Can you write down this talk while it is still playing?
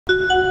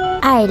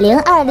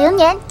2020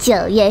年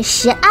9月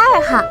12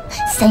号，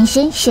三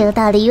生收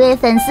到了一位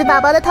粉丝宝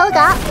宝的投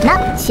稿，那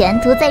前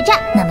途在这儿。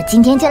那么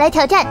今天就来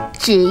挑战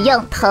只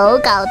用投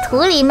稿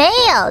图里没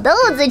有的物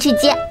资吃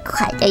鸡，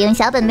快点用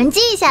小本本记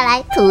下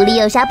来，图里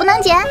有啥不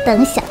能捡，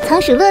等小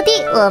仓鼠落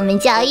地，我们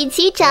就要一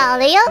起找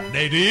了哟。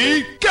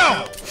Ready go！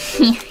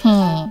 嘿嘿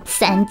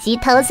，3级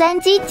头3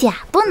级甲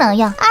不能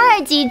用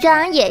，2级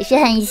装也是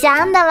很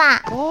香的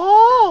啦。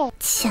哦，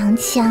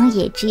枪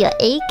也只有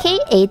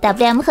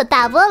AK、AWM 和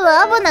大菠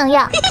萝不能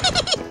用。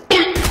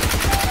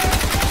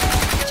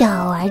要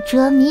玩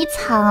捉迷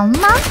藏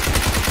吗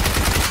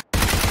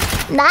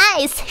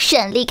 ？Nice，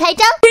 顺利开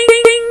张。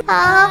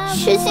啊，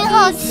实心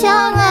好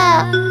枪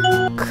哎！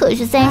可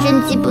是3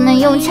升机不能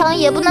用枪，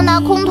也不能拿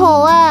空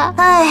投哎。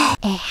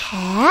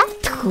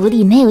图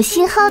里没有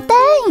信号弹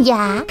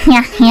呀！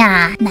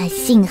那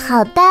信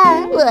号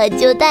弹我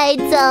就带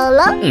走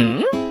了。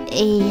哎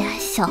呀，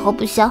小号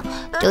不小，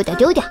丢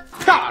掉。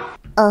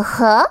哦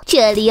呵，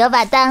这里有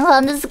把弹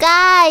簧的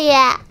Scar 耶，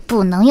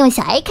不能用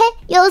小 AK，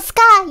 有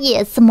Scar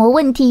也是没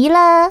问题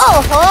了。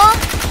哦呵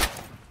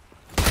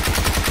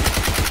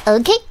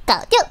 ，OK， 搞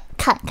定。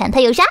看看他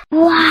有啥？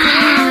哇，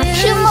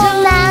是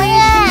猛男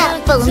耶！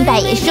绷带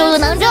也收入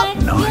囊中。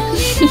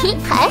嘿嘿，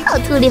还好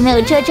图里没有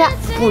车，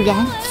不然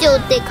就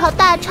得靠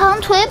大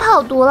长腿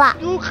跑毒了。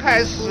又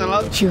开始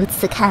了。如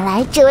此看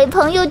来，这位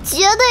朋友绝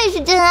对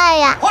是真爱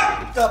呀！换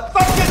个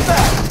方向的。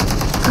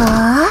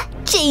啊，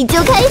这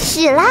就开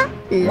始啦！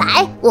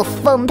来，我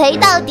奉陪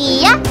到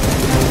底呀！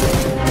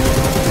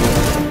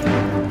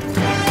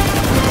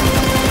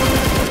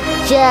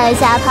这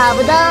下跑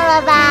不动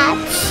了吧？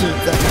去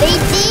坐飞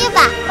机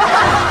吧！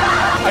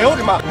哎呦我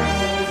的妈！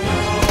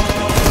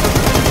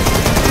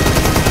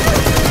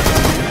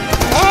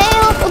哎呦，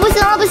不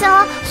行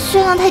了，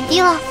血量太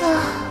低了啊！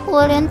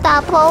我连大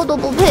炮都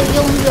不配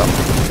拥有。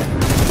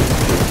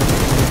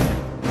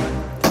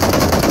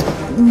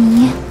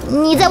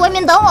你在外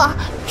面等我！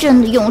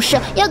真的勇士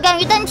要敢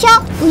于单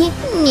挑，你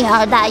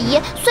二大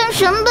爷算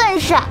什么本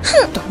事？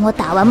哼！等我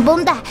打完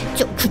绷带，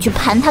就出去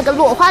盘他个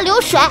落花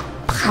流水。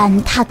盘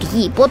他个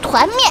一波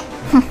团灭！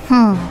哼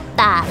哼，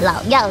大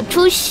佬要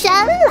出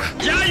山了！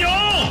加油！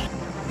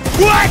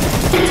快！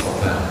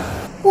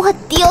我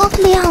丢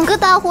2个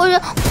大活人，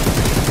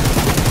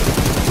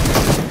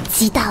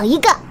击倒一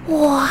个！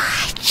哇，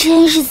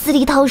真是死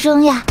里逃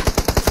生呀！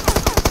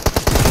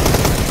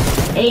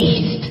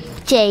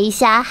这一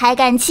下还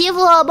敢欺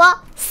负我不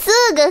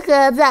？4个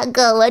盒子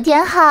够我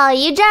填好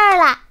一阵儿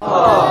啦！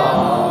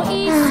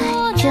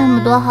这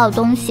么多好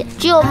东西，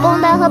只有绷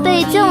带和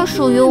倍镜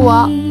属于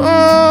我。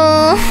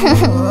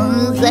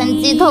3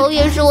级头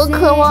也是我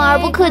可望而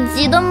不可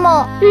及的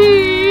梦。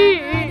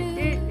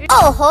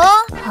哦吼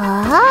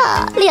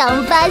啊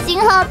！2发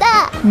信号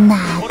弹，那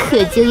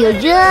可就有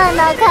热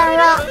闹看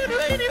了。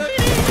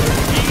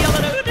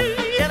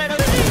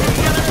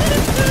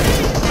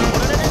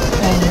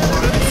哎呀，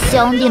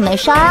兄弟们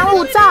稍安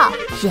勿躁，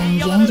人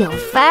人有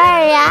份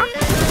儿呀！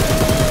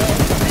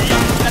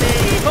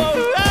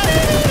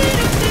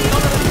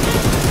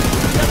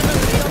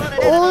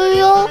哦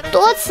呦，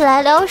躲起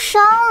来疗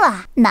伤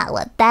了，那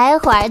我待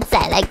会儿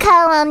再来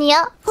看望你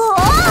哦。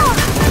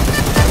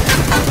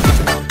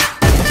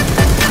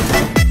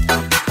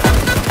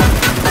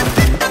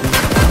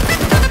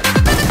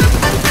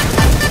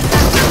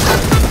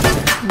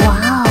哇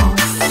哦，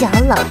小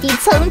老弟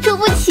层出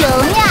不穷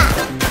呀！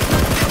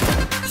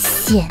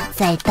现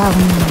在到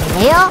你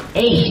了哟。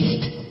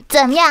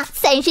怎么样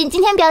，3升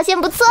今天表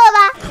现不错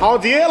吧？好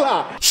极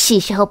了，是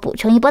时候补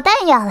充一波弹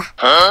药了。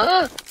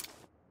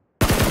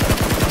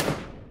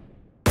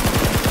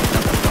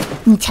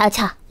你瞧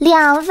瞧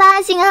，2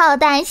发信号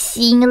弹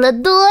吸引了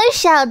多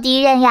少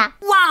敌人呀！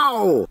哇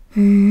哦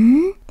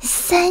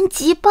，3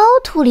级包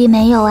图里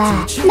没有哎，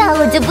那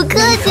我就不客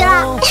气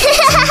了。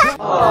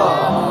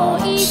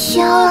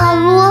天啊，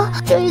罗，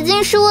这已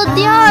经是我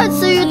第2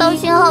次遇到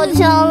信号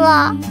枪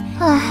了。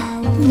唉，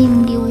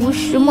命里无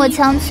时莫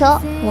强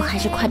求，我还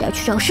是快点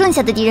去找剩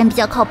下的敌人比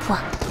较靠谱。哎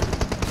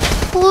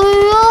呦，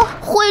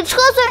毁车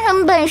算什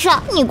么本事？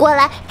你过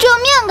来正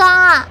面刚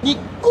啊！你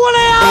过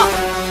来呀！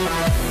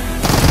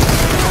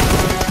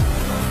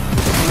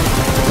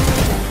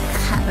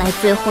看来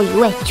最后一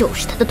位就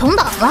是他的同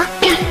党了。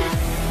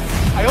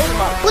哎呦我的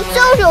妈！不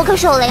就是有颗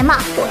手雷吗？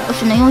我要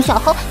是能用小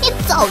猴，你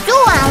早就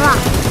完了。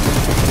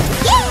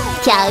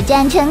挑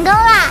战成功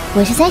啦！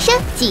我是3升，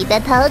记得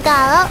投稿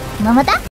哦，么么哒。